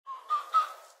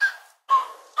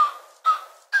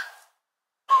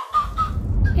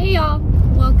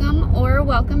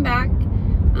welcome back.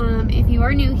 If you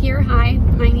are new here, hi,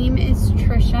 my name is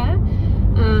Trisha.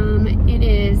 It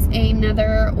is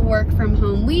another work from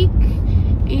home week,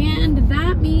 and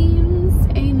that means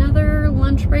another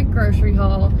lunch break grocery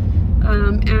haul.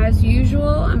 As usual,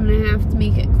 I'm gonna have to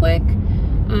make it quick.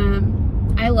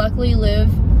 I luckily live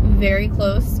very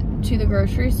close to the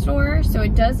grocery store, so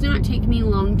it does not take me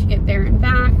long to get there and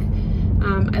back.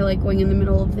 I like going in the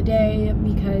middle of the day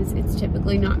because it's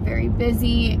typically not very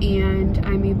busy and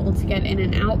I'm able to get in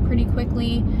and out pretty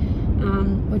quickly,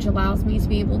 which allows me to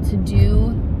be able to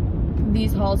do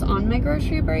these hauls on my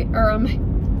grocery break, or on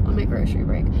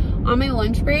my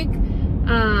lunch break.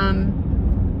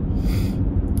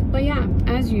 But yeah,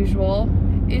 as usual,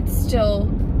 it's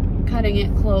still cutting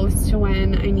it close to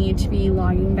when I need to be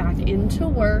logging back into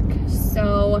work.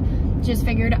 So just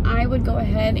figured I would go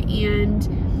ahead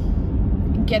and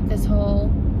get this haul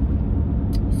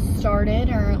started,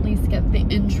 or at least get the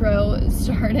intro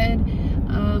started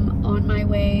on my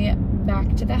way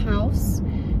back to the house.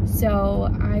 So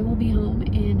I will be home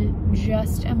in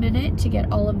just a minute to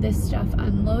get all of this stuff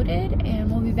unloaded,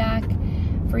 and we'll be back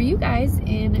for you guys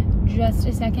in just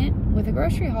a second with a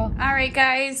grocery haul. All right,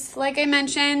 guys, like I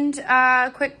mentioned,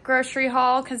 quick grocery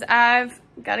haul because I've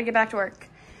got to get back to work.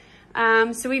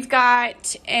 So we've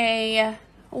got a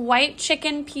white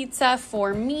chicken pizza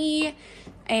for me,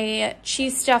 a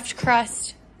cheese stuffed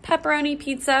crust pepperoni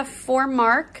pizza for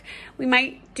Mark. We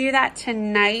might do that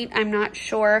tonight, I'm not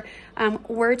sure.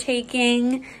 We're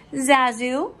taking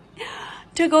Zazu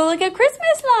to go look at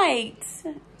Christmas lights.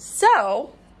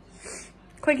 So,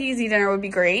 quick easy dinner would be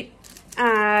great.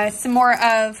 Some more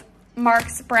of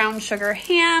Mark's brown sugar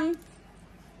ham,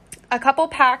 a couple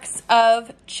packs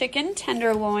of chicken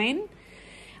tenderloin,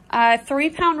 a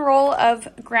 3-pound roll of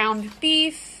ground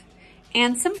beef,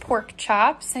 and some pork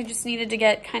chops. I just needed to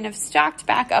get kind of stocked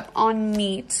back up on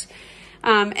meat,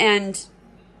 and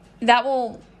that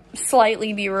will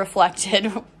slightly be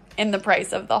reflected in the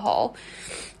price of the haul.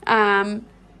 Some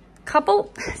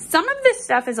of this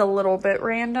stuff is a little bit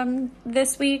random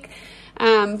this week,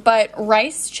 but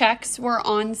rice Chex were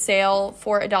on sale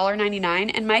for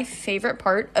 $1.99, and my favorite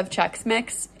part of Chex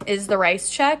Mix is the rice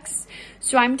Chex.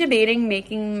 So I'm debating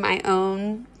making my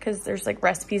own, because there's like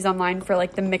recipes online for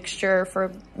like the mixture for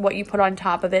what you put on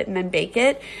top of it and then bake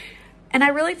it. And I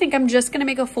really think I'm just gonna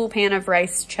make a full pan of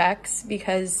rice Chex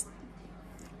because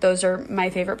those are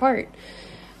my favorite part.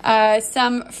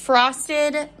 Some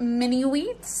frosted mini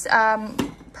wheats.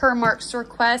 Per Mark's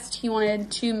request, he wanted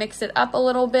to mix it up a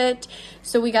little bit,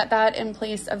 so we got that in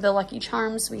place of the Lucky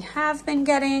Charms we have been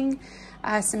getting.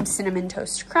 Some Cinnamon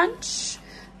Toast Crunch,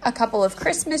 a couple of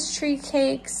Christmas tree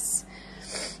cakes.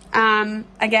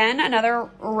 Again,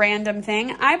 another random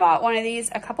thing. I bought one of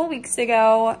these a couple weeks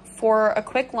ago for a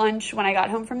quick lunch when I got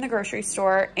home from the grocery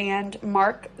store, and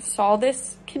Mark saw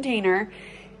this container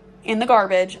in the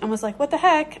garbage and was like, what the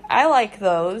heck? I like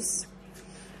those.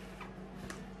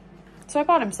 So I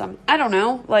bought him some. I don't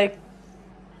know, like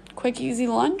quick, easy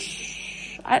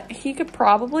lunch. He could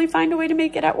probably find a way to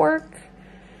make it at work.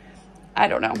 I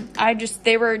don't know.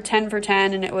 They were 10 for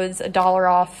 10 and it was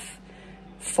 $1 off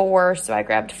 4, so I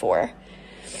grabbed 4.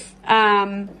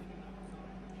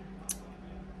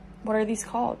 What are these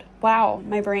called? Wow,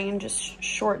 my brain just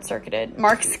short-circuited.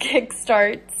 Mark's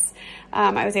Kickstarts.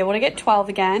 I was able to get 12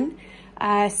 again.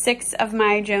 6 of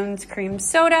my Jones cream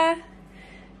soda,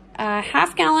 a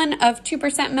half gallon of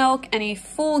 2% milk, and a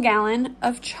full gallon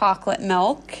of chocolate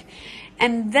milk.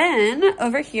 And then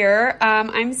over here,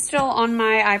 I'm still on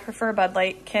my I prefer Bud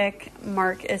Light kick.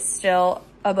 Mark is still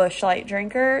a Busch Light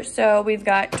drinker. So we've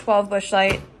got 12 Busch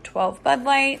Light, 12 Bud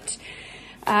Light,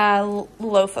 a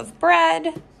loaf of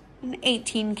bread, an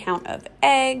 18 count of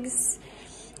eggs,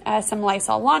 some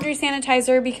Lysol laundry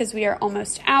sanitizer because we are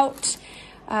almost out,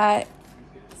 5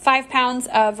 pounds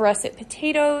of russet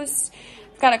potatoes.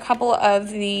 Got a couple of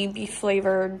the beef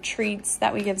flavored treats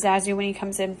that we give Zazu when he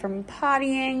comes in from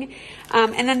pottying.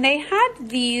 And then they had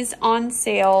these on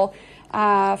sale,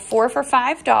 4 for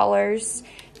 $5.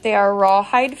 They are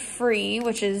rawhide free,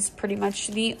 which is pretty much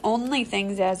the only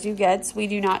thing Zazu gets. We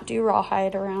do not do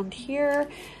rawhide around here.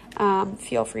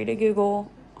 Feel free to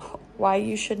Google why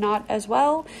you should not as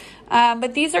well.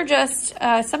 But these are just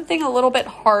something a little bit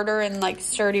harder and like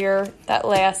sturdier that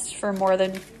lasts for more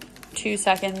than 2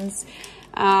 seconds.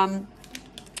 And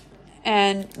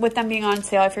with them being on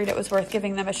sale, I figured it was worth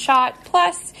giving them a shot.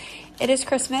 Plus, it is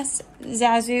Christmas.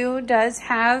 Zazu does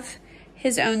have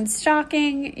his own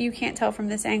stocking. You can't tell from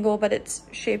this angle, but it's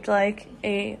shaped like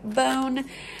a bone.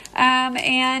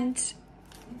 And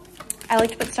I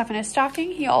like to put stuff in his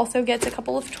stocking. He also gets a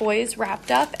couple of toys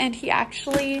wrapped up, and he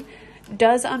actually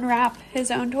does unwrap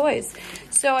his own toys.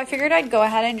 So I figured I'd go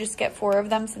ahead and just get 4 of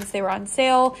them since they were on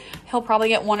sale. He'll probably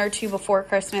get 1 or 2 before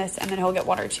Christmas, and then he'll get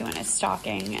 1 or 2 in his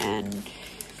stocking. And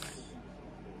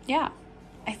yeah,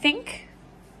 I think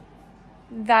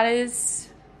that is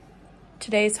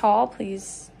today's haul.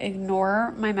 Please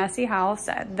ignore my messy house.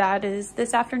 That is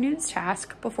this afternoon's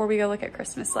task before we go look at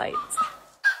Christmas lights.